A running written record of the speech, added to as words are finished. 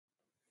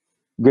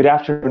Good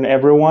afternoon,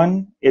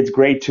 everyone. It's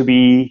great to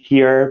be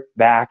here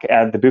back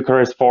at the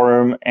Bucharest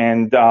Forum.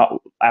 And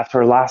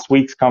after last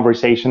week's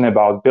conversation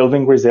about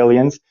building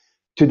resilience,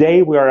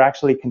 today we are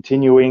actually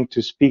continuing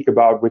to speak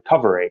about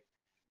recovery.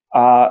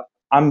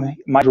 I'm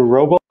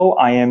Wrobel.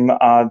 I am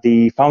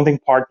the founding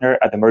partner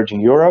at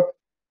Emerging Europe,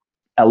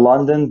 a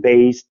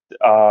London-based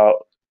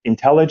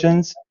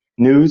intelligence,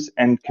 news,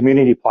 and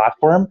community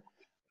platform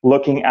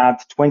looking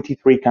at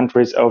 23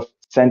 countries of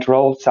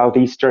Central,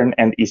 Southeastern,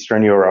 and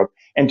Eastern Europe.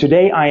 And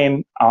today I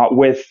am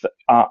with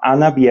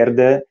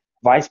Bjerde,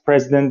 Vice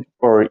President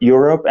for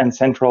Europe and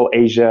Central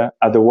Asia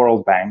at the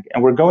World Bank.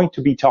 And we're going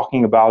to be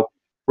talking about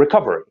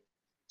recovery.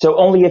 So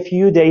only a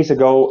few days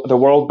ago, the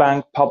World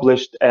Bank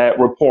published a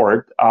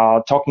report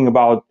talking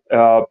about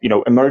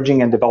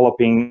emerging and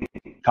developing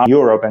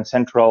Europe and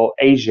Central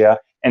Asia,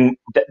 and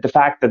the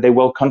fact that they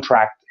will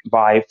contract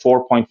by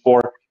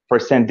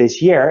 4.4%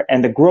 this year,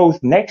 and the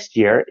growth next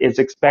year is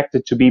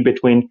expected to be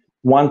between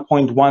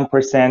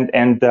 1.1%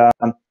 and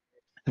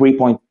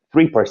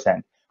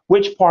 3.3%.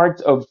 Which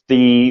parts of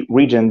the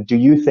region do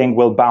you think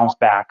will bounce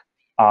back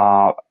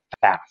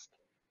fast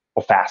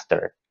or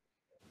faster?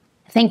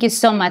 Thank you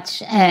so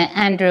much,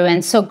 Andrew,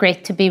 and so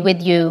great to be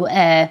with you.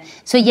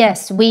 So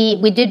yes,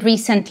 we did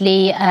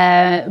recently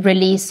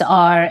release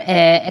our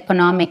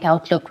economic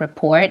outlook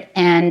report,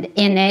 and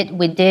in it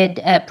we did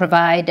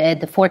provide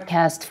the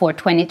forecast for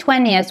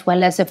 2020 as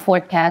well as a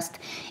forecast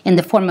in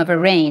the form of a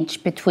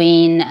range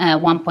between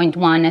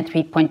 1.1 and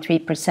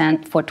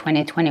 3.3% for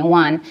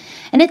 2021.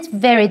 And it's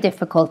very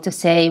difficult to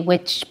say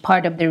which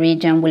part of the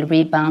region will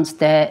rebound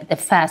the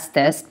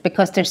fastest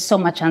because there's so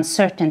much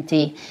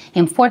uncertainty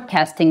in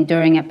forecasting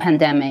during a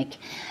pandemic.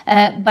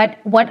 But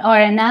what our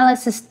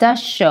analysis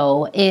does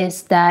show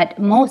is that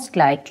most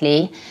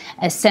likely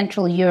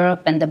Central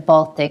Europe and the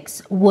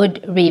Baltics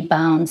would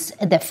rebound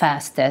the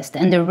fastest.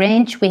 And the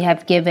range we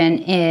have given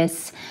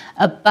is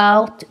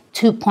about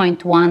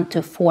 2.1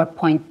 to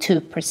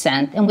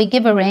 4.2%. And we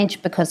give a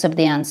range because of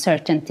the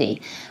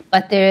uncertainty.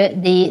 But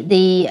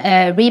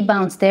the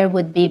rebounds there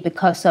would be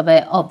because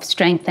of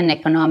strengthened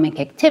economic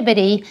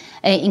activity,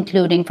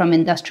 including from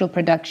industrial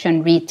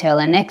production, retail,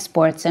 and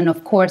exports, and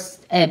of course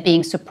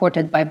being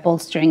supported by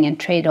bolstering in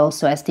trade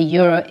also as the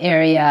euro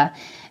area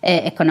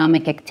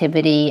economic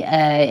activity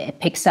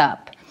picks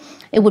up.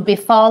 It would be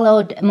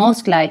followed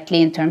most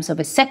likely in terms of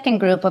a second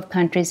group of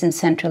countries in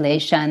Central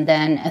Asia and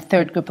then a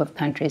third group of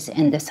countries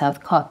in the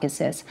South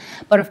Caucasus.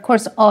 But of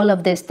course, all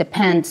of this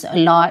depends a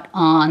lot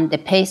on the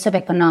pace of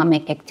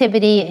economic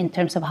activity in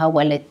terms of how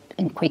well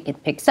and quick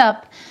it picks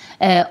up.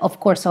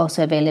 Of course,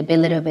 also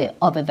availability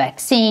of a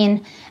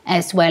vaccine,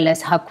 as well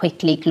as how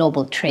quickly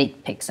global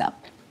trade picks up.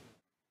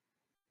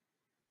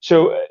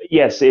 So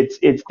yes, it's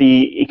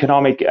the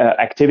economic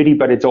activity,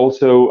 but it's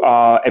also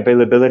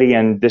availability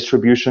and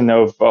distribution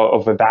of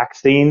a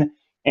vaccine,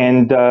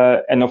 and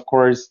of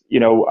course,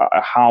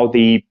 how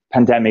the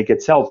pandemic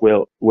itself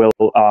will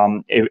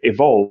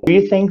evolve. Do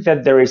you think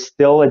that there is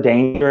still a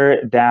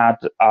danger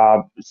that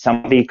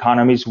some of the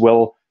economies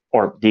will,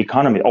 or the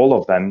economy, all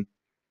of them,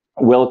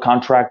 will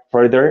contract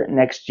further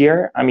next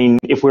year? I mean,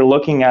 if we're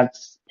looking at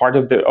part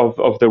of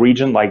the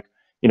region, like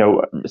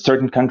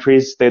certain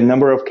countries, the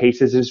number of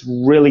cases is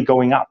really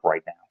going up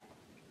right now.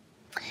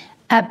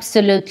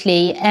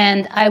 Absolutely.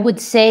 And I would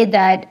say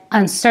that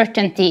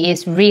uncertainty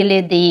is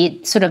really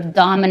the sort of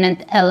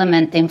dominant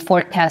element in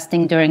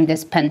forecasting during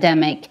this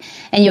pandemic.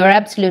 And you're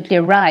absolutely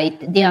right.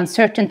 The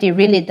uncertainty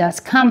really does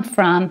come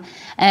from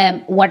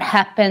what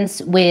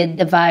happens with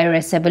the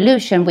virus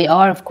evolution. We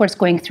are, of course,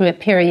 going through a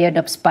period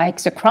of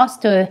spikes across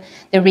the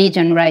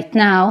region right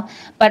now,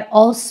 but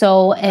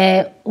also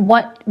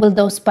what will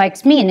those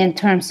spikes mean in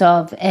terms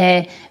of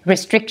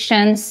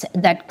restrictions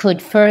that could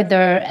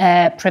further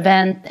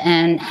prevent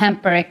and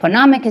hamper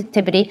economic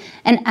activity,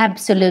 and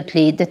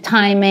absolutely the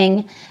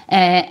timing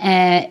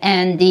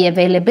and the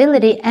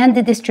availability and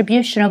the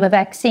distribution of a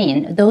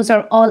vaccine. Those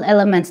are all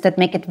elements that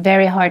make it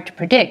very hard to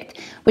predict,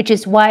 which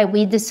is why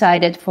we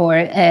decided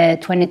for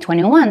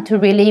 2021 to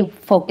really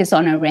focus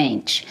on a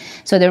range.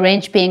 So the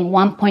range being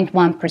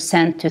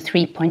 1.1% to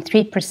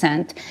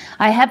 3.3%.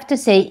 I have to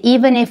say,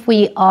 even if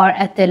we are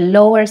at the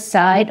lower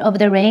side of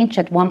the range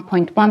at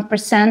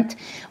 1.1%,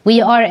 we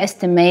are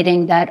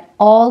estimating that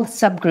all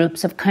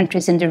subgroups of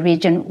countries in the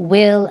region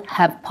will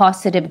have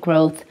positive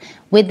growth,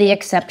 with the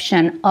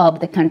exception of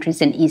the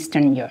countries in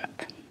Eastern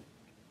Europe.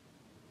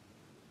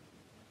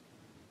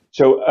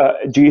 So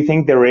do you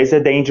think there is a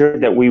danger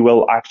that we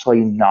will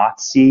actually not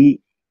see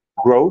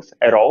growth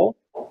at all?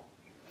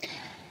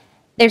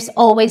 There's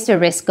always a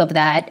risk of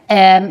that.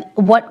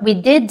 What we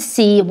did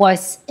see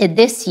was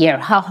this year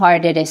how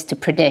hard it is to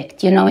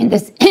predict. In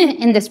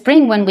the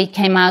spring when we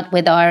came out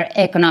with our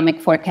economic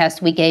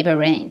forecast, we gave a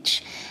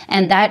range.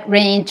 And that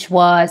range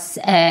was,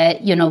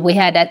 we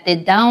had at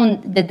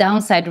the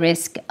downside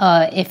risk,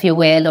 if you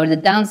will, or the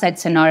downside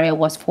scenario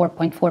was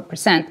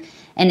 4.4%.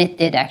 And it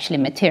did actually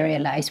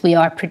materialize. We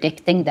are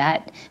predicting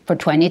that for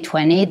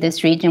 2020,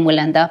 this region will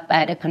end up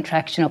at a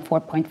contraction of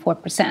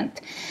 4.4%.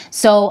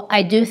 So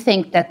I do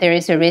think that there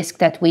is a risk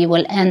that we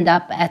will end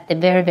up at the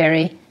very,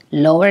 very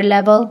lower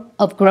level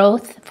of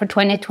growth for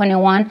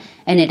 2021,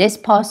 and it is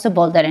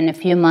possible that in a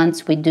few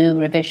months we do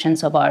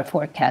revisions of our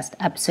forecast,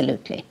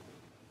 absolutely.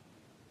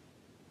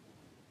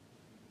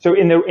 So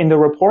in the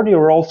report,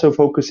 you're also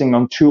focusing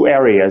on two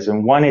areas,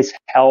 and one is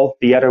health,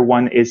 the other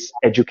one is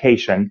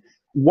education.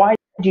 Why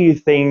do you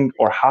think,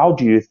 or how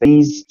do you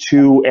think these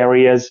two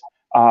areas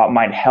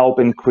might help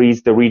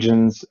increase the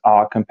region's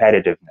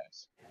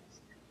competitiveness?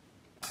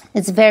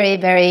 It's a very,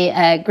 very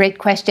great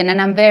question,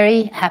 and I'm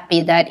very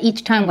happy that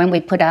each time when we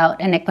put out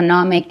an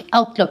economic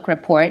outlook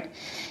report,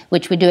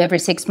 which we do every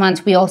 6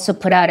 months, we also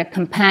put out a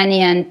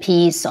companion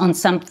piece on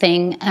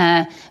something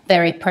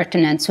very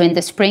pertinent. So in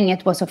the spring,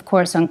 it was, of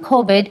course, on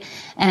COVID,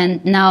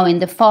 and now in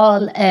the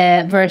fall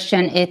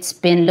version, it's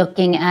been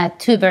looking at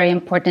two very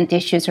important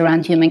issues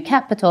around human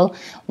capital.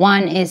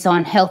 One is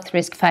on health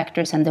risk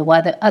factors, and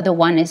the other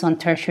one is on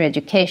tertiary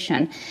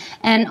education.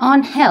 And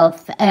on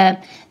health,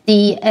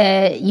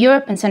 the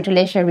Europe and Central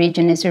Asia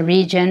region is a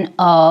region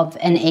of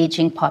an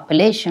aging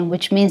population,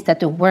 which means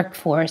that the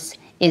workforce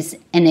is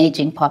an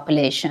aging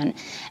population.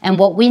 And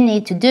what we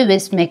need to do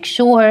is make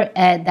sure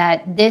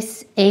that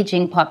this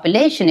aging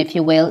population, if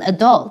you will,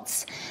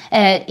 adults,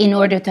 in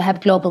order to have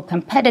global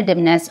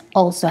competitiveness,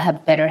 also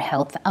have better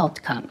health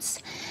outcomes.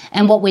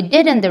 And what we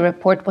did in the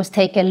report was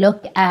take a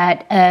look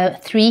at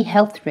 3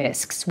 health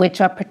risks, which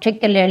are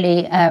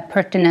particularly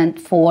pertinent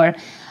for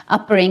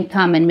upper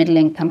income and middle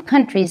income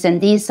countries.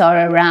 And these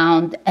are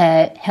around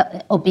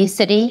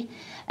obesity,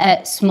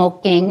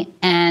 smoking,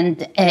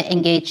 and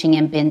engaging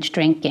in binge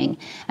drinking.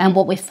 And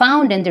what we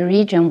found in the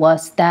region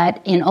was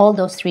that in all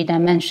those 3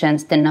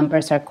 dimensions, the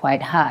numbers are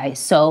quite high.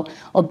 So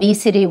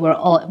obesity,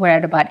 we're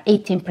at about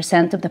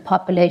 18% of the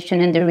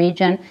population in the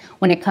region.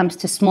 When it comes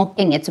to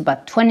smoking, it's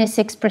about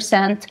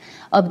 26%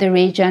 of the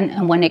region.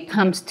 And when it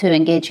comes to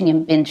engaging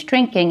in binge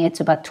drinking,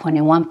 it's about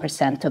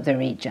 21% of the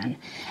region.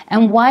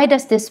 And why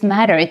does this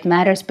matter? It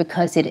matters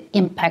because it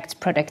impacts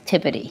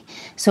productivity.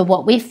 So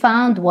what we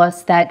found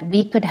was that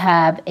we could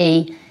have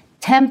a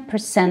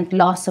 10%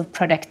 loss of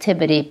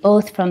productivity,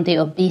 both from the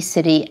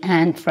obesity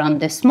and from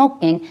the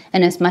smoking,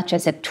 and as much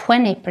as a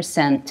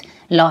 20%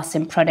 loss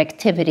in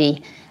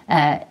productivity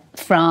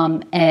from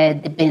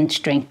the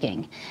binge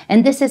drinking.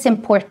 And this is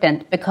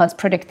important because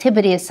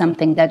productivity is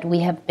something that we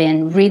have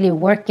been really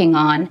working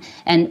on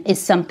and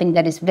is something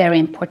that is very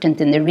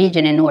important in the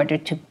region in order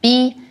to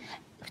be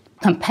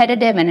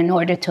competitive and in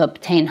order to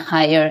obtain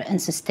higher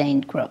and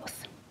sustained growth.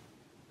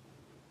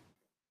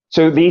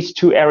 So these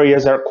two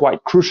areas are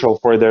quite crucial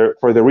for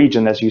the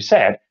region, as you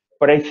said.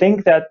 But I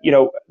think that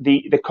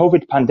the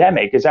COVID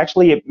pandemic is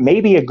actually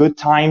maybe a good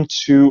time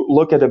to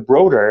look at a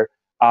broader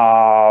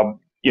from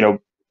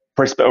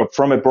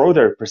a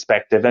broader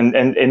perspective,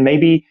 and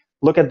maybe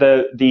look at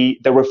the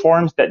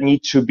reforms that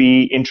need to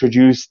be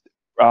introduced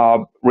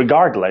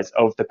regardless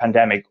of the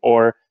pandemic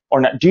or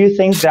not. Do you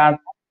think that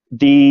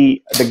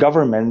the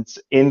governments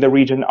in the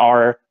region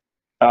are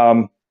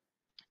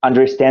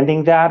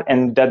understanding that,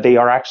 and that they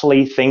are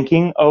actually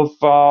thinking of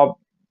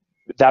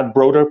that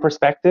broader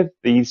perspective,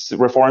 these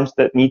reforms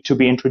that need to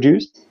be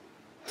introduced?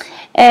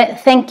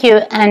 Thank you,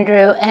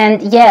 Andrew.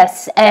 And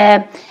yes,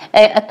 a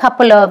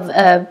couple of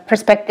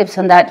perspectives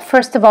on that.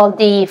 First of all,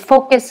 the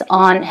focus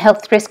on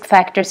health risk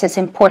factors is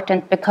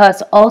important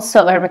because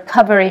also a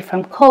recovery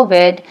from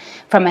COVID,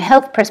 from a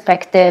health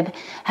perspective,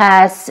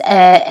 has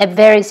a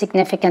very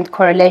significant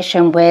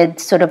correlation with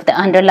sort of the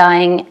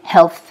underlying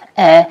health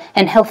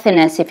and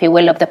healthiness, if you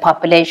will, of the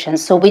population.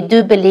 So we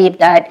do believe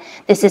that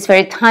this is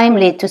very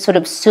timely to sort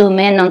of zoom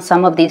in on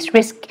some of these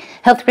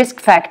health risk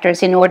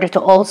factors in order to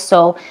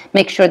also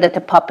make sure that the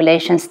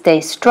population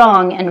stays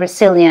strong and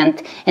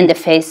resilient in the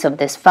face of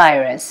this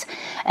virus.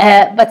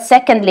 But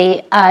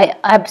secondly, I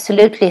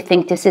absolutely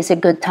think this is a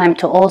good time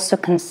to also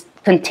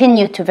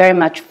continue to very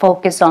much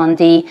focus on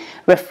the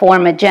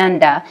reform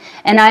agenda.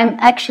 And I'm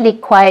actually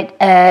quite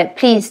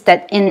pleased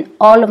that in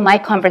all of my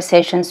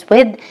conversations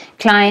with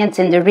clients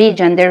in the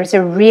region, there's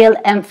a real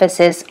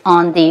emphasis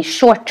on the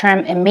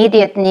short-term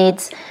immediate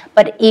needs,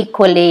 but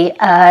equally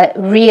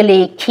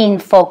really keen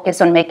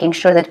focus on making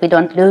sure that we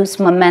don't lose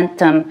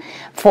momentum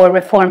for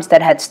reforms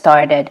that had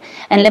started.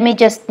 And let me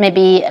just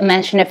maybe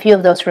mention a few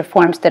of those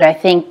reforms that I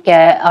think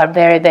are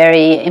very,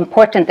 very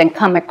important and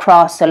come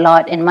across a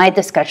lot in my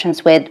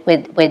discussions with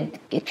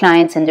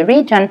clients in the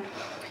region.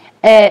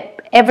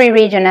 Every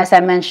region, as I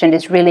mentioned,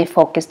 is really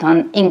focused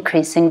on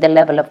increasing the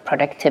level of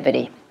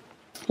productivity.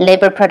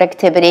 Labor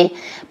productivity,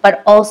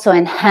 but also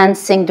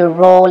enhancing the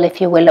role, if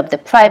you will, of the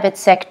private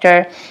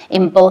sector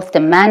in both the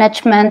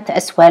management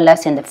as well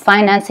as in the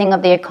financing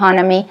of the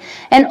economy,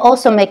 and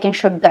also making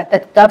sure that the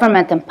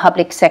government and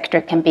public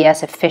sector can be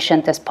as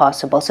efficient as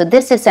possible. So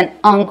this is an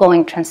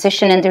ongoing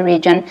transition in the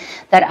region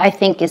that I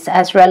think is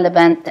as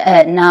relevant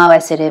now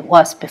as it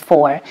was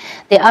before.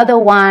 The other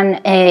one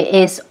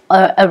is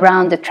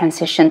around the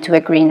transition to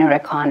a greener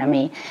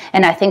economy.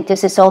 And I think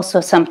this is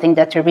also something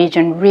that the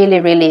region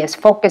really is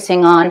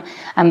focusing on.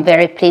 I'm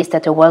very pleased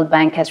that the World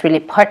Bank has really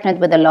partnered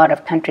with a lot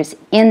of countries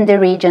in the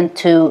region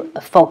to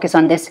focus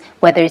on this,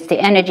 whether it's the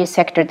energy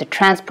sector, the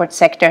transport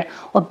sector,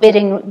 or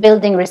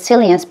building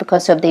resilience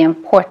because of the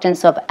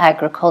importance of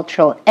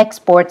agricultural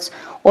exports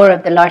or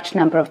of the large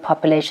number of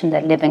population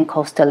that live in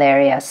coastal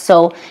areas.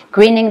 So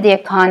greening the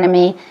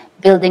economy,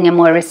 building a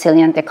more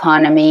resilient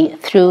economy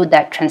through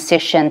that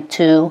transition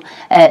to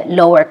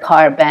lower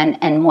carbon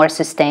and more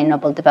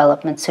sustainable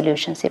development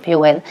solutions, if you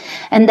will.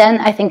 And then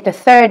I think the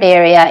third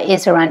area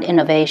is around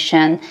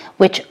innovation,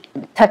 which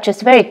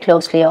touches very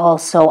closely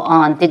also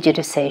on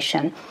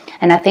digitization.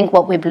 And I think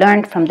what we've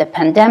learned from the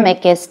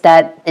pandemic is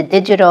that the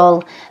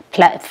digital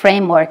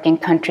framework in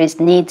countries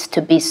needs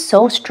to be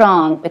so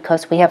strong,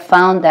 because we have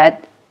found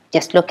that,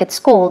 just look at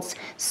schools,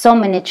 so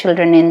many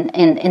children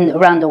in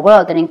around the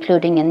world, and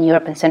including in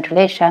Europe and Central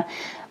Asia,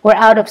 were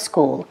out of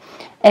school.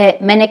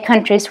 Many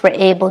countries were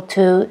able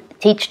to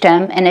teach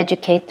them and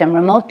educate them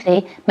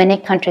remotely. Many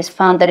countries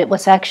found that it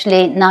was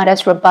actually not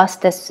as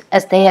robust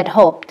as they had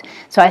hoped.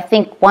 So I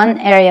think one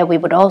area we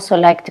would also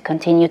like to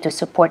continue to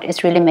support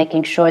is really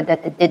making sure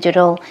that the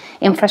digital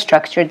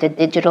infrastructure, the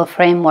digital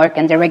framework,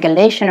 and the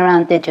regulation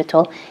around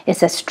digital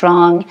is as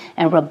strong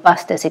and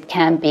robust as it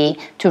can be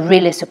to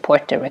really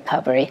support the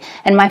recovery.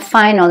 And my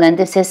final, and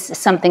this is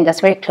something that's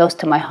very close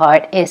to my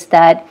heart, is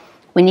that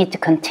we need to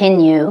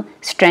continue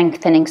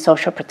strengthening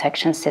social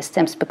protection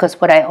systems,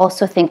 because what I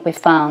also think we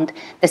found,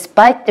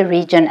 despite the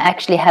region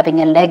actually having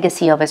a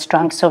legacy of a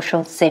strong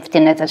social safety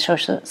net, a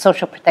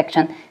social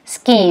protection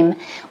scheme,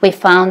 we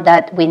found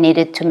that we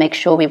needed to make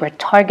sure we were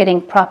targeting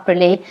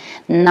properly,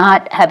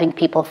 not having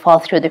people fall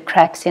through the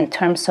cracks in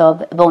terms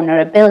of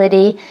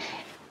vulnerability,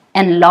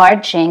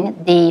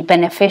 enlarging the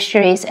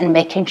beneficiaries and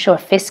making sure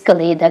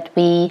fiscally that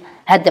we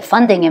had the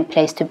funding in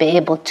place to be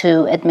able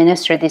to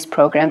administer these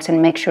programs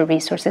and make sure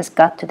resources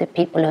got to the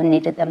people who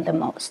needed them the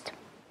most.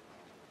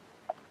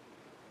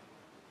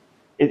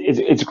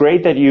 It's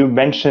great that you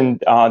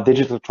mentioned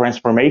digital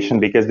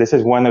transformation, because this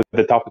is one of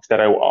the topics that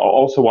I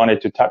also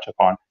wanted to touch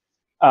upon.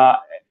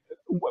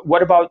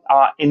 What about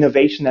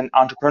innovation and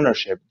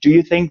entrepreneurship? Do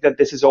you think that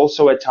this is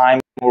also a time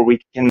where we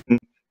can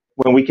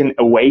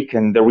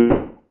awaken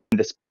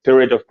the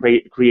spirit of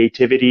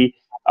creativity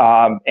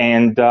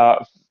and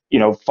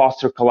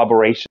foster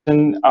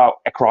collaboration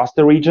across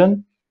the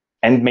region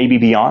and maybe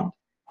beyond?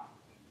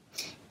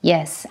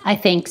 Yes, I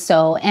think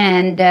so.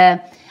 And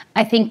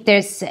I think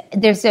there's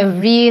a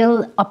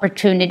real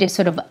opportunity to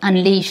sort of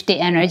unleash the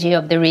energy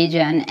of the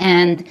region.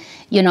 And,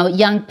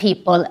 young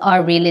people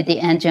are really the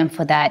engine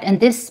for that. And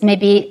this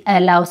maybe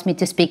allows me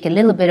to speak a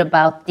little bit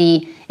about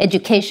the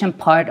education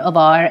part of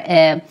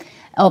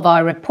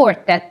our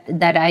report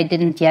that I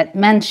didn't yet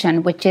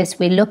mention, which is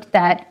we looked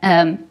at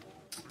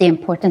the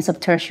importance of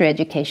tertiary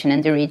education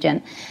in the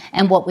region.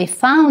 And what we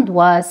found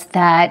was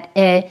that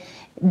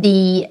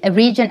the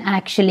region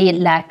actually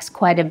lacks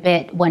quite a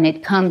bit when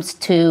it comes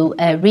to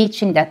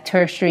reaching that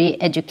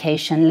tertiary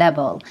education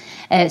level.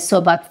 So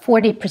about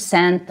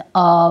 40%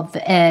 of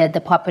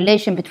the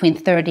population between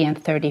 30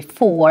 and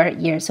 34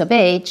 years of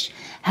age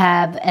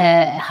have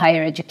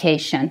higher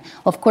education.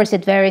 Of course,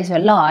 it varies a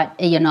lot.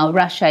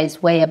 Russia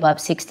is way above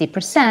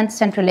 60%.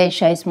 Central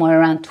Asia is more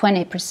around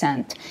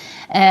 20%.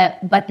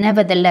 But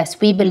nevertheless,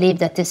 we believe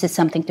that this is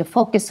something to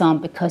focus on,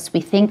 because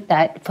we think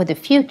that for the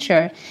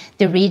future,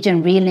 the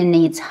region really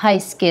needs high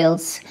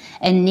skills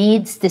and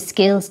needs the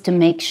skills to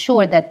make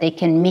sure that they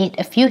can meet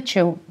a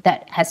future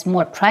that has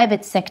more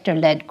private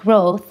sector-led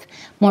growth,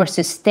 more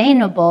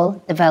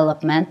sustainable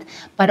development,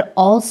 but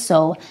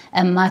also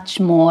a much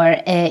more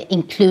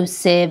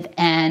inclusive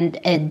and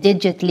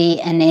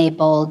digitally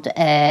enabled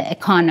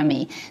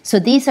economy. So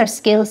these are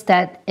skills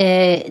that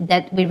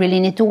we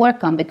really need to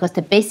work on, because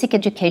the basic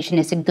education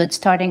is a good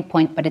starting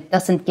point, but it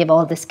doesn't give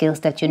all the skills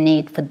that you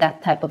need for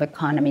that type of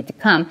economy to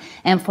come,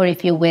 and for,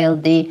 if you will,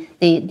 the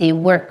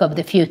work of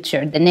the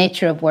future, the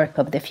nature of work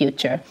of the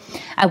future.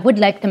 I would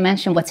like to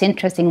mention what's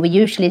interesting. We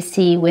usually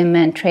see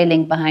women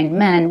trailing behind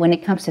men. When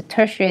it comes to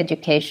tertiary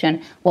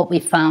education, what we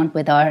found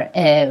with our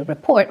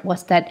report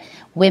was that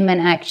women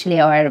actually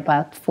are at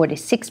about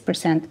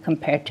 46%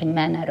 compared to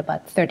men at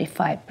about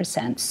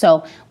 35%.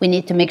 So we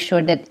need to make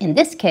sure that in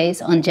this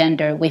case, on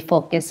gender, we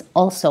focus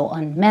also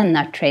on men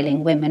not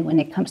trailing women when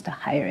it comes to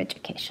higher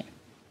education.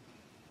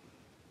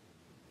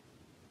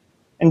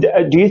 And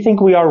do you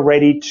think we are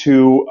ready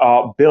to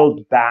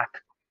build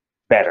back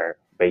better,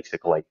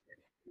 basically?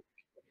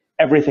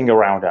 Everything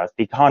around us,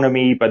 the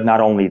economy, but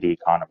not only the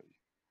economy.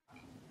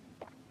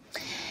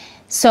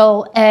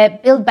 So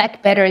build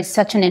back better is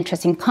such an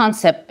interesting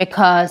concept,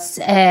 because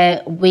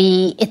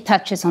it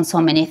touches on so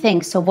many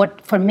things. So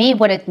for me,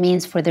 what it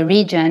means for the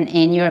region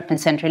in Europe and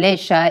Central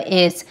Asia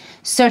is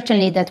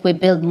certainly that we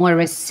build more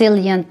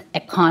resilient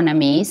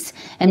economies,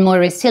 and more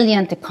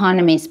resilient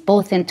economies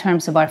both in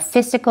terms of our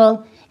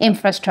physical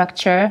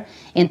infrastructure,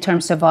 in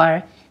terms of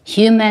our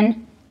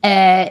human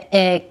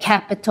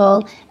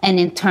capital, and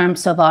in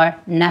terms of our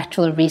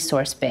natural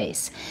resource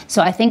base.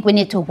 So I think we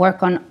need to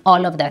work on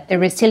all of that. The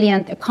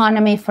resilient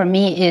economy for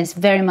me is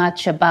very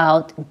much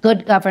about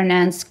good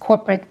governance,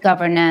 corporate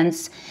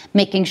governance,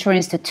 making sure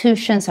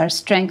institutions are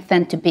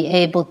strengthened to be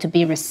able to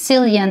be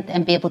resilient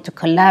and be able to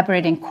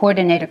collaborate and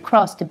coordinate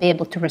across to be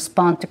able to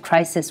respond to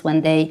crises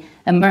when they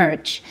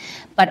emerge.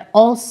 But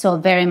also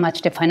very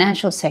much the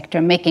financial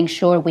sector, making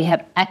sure we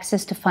have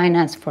access to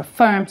finance for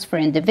firms, for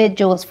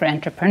individuals, for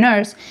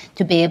entrepreneurs,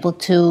 to be able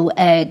to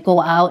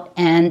go out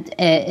and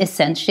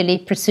essentially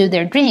pursue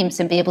their dreams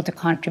and be able to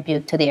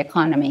contribute to the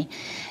economy.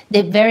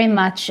 They're very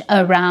much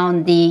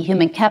around the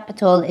human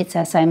capital. It's,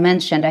 as I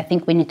mentioned, I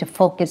think we need to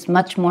focus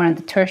much more on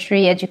the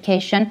tertiary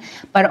education,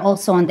 but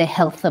also on the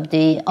health of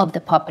the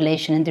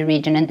population in the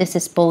region. And this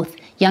is both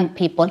young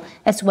people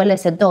as well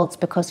as adults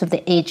because of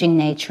the aging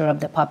nature of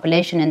the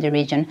population in the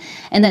region.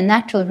 And the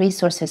natural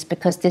resources,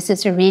 because this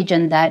is a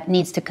region that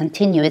needs to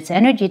continue its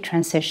energy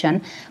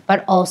transition,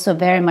 but also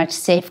very much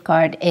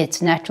safeguard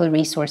its natural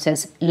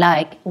resources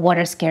like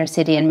water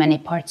scarcity in many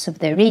parts of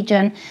the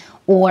region,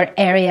 or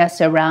areas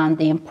around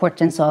the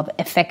importance of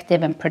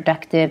effective and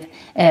productive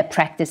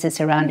practices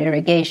around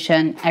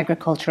irrigation,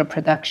 agricultural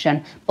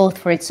production, both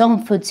for its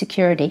own food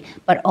security,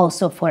 but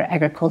also for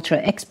agricultural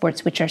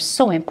exports, which are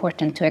so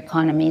important to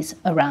economies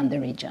around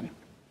the region.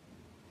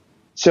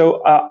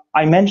 So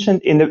I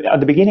mentioned at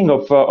the beginning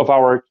of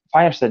our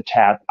fireside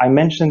chat, I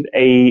mentioned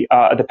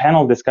the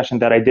panel discussion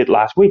that I did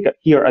last week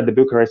here at the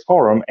Bucharest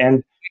Forum,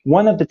 and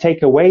one of the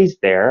takeaways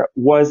there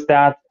was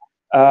that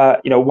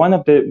one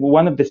of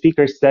the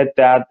speakers said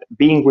that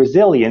being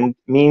resilient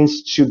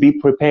means to be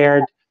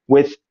prepared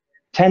with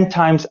 10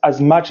 times as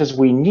much as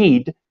we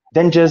need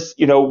than just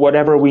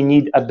whatever we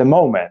need at the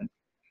moment,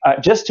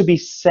 just to be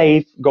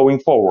safe going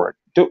forward.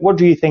 What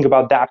do you think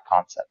about that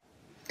concept?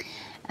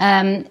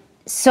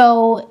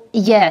 So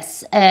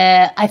yes,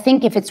 I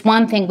think if it's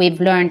one thing we've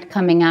learned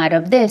coming out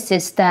of this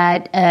is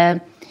that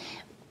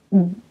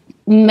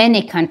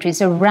many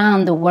countries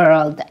around the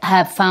world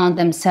have found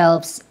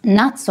themselves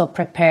not so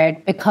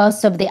prepared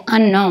because of the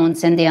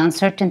unknowns and the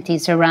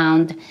uncertainties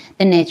around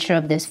the nature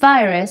of this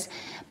virus,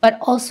 but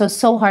also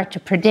so hard to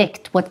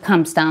predict what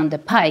comes down the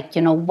pike.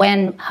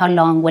 When, how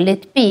long will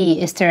it be?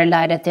 Is there a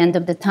light at the end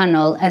of the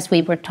tunnel? As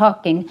we were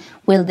talking,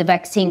 will the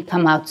vaccine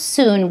come out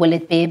soon? Will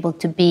it be able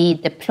to be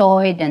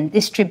deployed and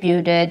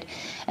distributed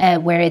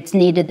where it's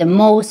needed the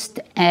most?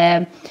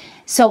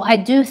 So I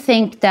do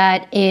think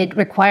that it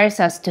requires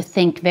us to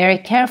think very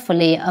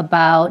carefully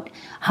about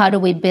how do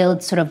we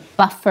build sort of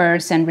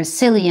buffers and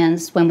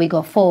resilience when we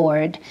go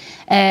forward.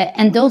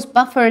 And those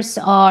buffers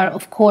are,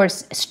 of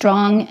course,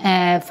 strong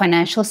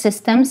financial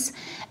systems.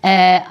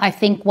 I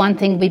think one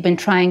thing we've been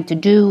trying to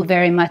do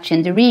very much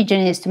in the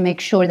region is to make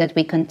sure that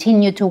we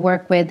continue to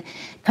work with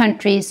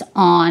countries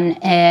on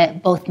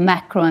both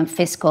macro and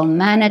fiscal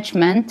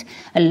management.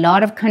 A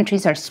lot of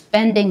countries are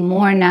spending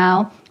more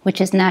now, which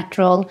is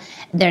natural.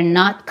 They're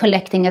not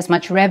collecting as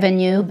much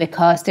revenue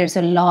because there's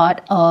a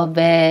lot of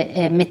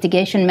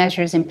mitigation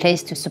measures in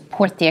place to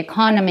support the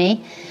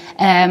economy,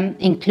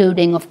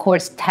 including, of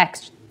course,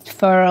 tax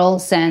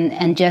deferrals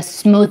and just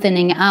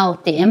smoothing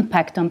out the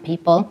impact on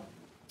people.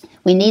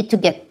 We need to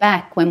get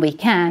back, when we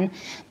can,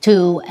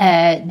 to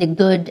the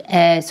good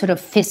sort of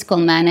fiscal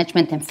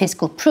management and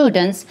fiscal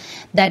prudence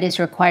that is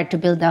required to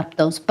build up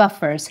those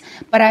buffers.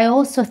 But I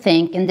also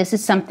think, and this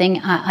is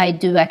something I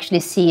do actually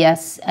see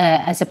as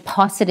a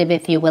positive,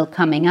 if you will,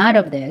 coming out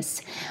of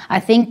this, I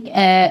think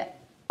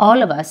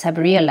all of us have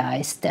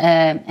realized,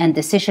 and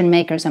decision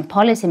makers and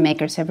policy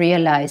makers have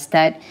realized,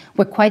 that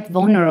we're quite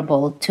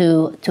vulnerable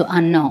to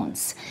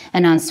unknowns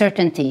and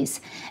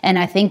uncertainties. And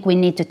I think we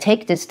need to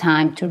take this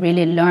time to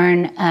really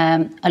learn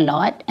a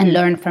lot and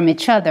learn from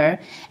each other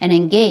and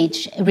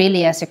engage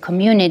really as a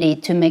community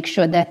to make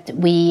sure that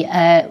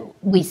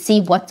we see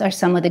what are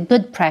some of the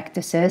good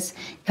practices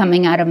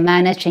coming out of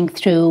managing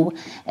through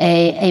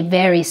a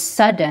very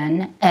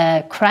sudden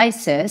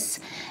crisis.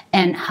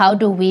 And how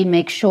do we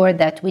make sure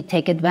that we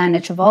take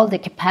advantage of all the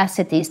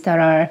capacities that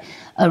are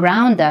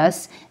around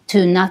us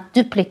to not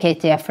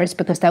duplicate the efforts,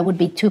 because that would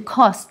be too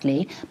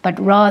costly, but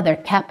rather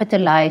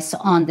capitalize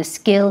on the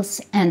skills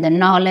and the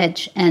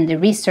knowledge and the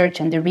research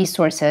and the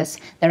resources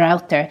that are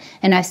out there.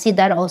 And I see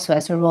that also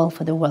as a role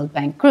for the World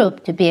Bank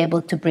Group to be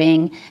able to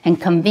bring and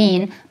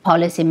convene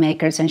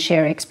policymakers and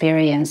share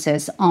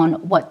experiences on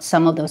what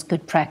some of those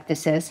good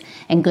practices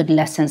and good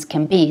lessons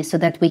can be, so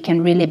that we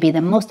can really be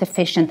the most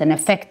efficient and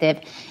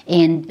effective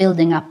in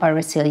building up our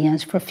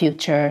resilience for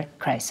future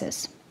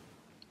crises.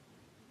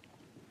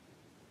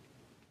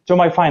 So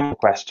my final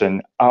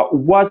question,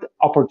 what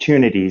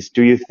opportunities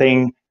do you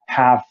think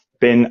have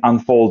been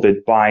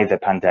unfolded by the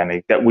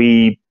pandemic that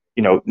we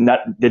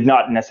did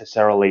not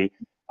necessarily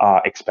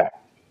expect?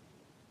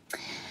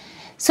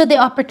 So the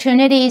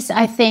opportunities,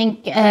 I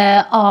think,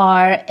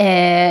 are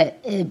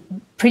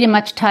pretty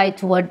much tied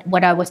to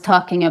what I was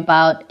talking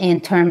about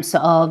in terms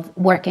of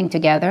working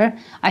together.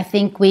 I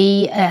think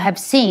we have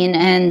seen,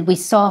 and we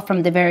saw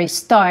from the very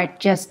start,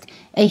 just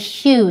a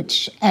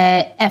huge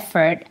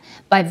effort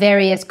by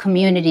various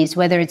communities,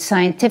 whether it's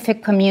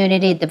scientific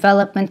community,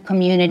 development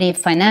community,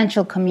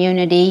 financial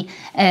community,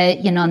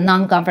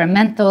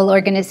 non-governmental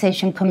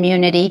organization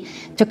community,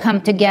 to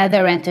come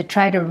together and to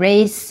try to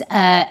raise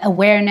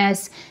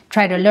awareness,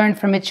 try to learn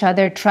from each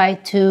other, try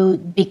to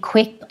be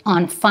quick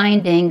on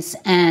findings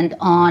and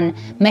on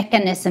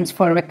mechanisms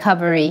for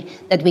recovery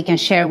that we can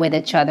share with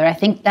each other. I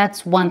think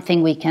that's one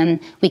thing we can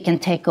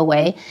take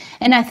away.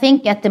 And I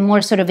think at the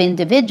more sort of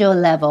individual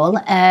level,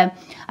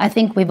 I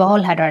think we've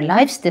all had our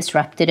lives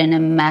disrupted in a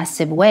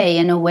massive way,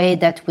 in a way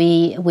that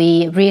we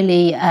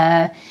really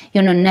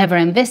never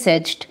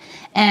envisaged.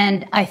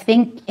 And I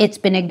think it's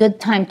been a good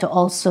time to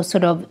also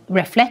sort of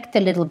reflect a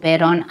little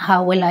bit on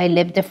how will I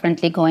live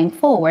differently going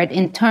forward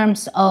in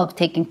terms of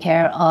taking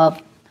care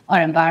of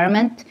our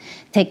environment,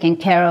 taking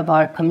care of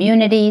our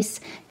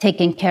communities,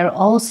 taking care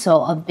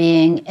also of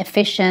being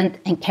efficient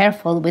and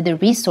careful with the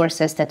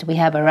resources that we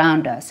have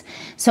around us.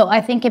 So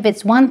I think if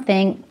it's one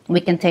thing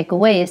we can take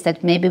away is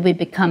that maybe we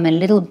become a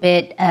little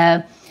bit,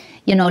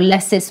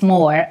 less is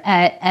more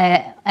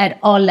at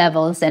all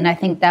levels. And I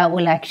think that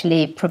will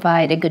actually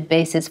provide a good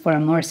basis for a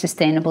more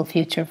sustainable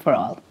future for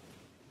all.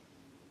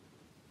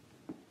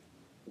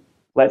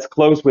 Let's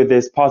close with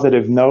this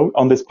positive note.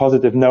 On this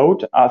positive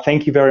note,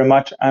 thank you very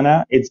much,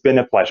 Anna. It's been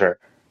a pleasure.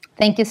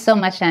 Thank you so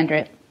much,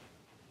 Andrew.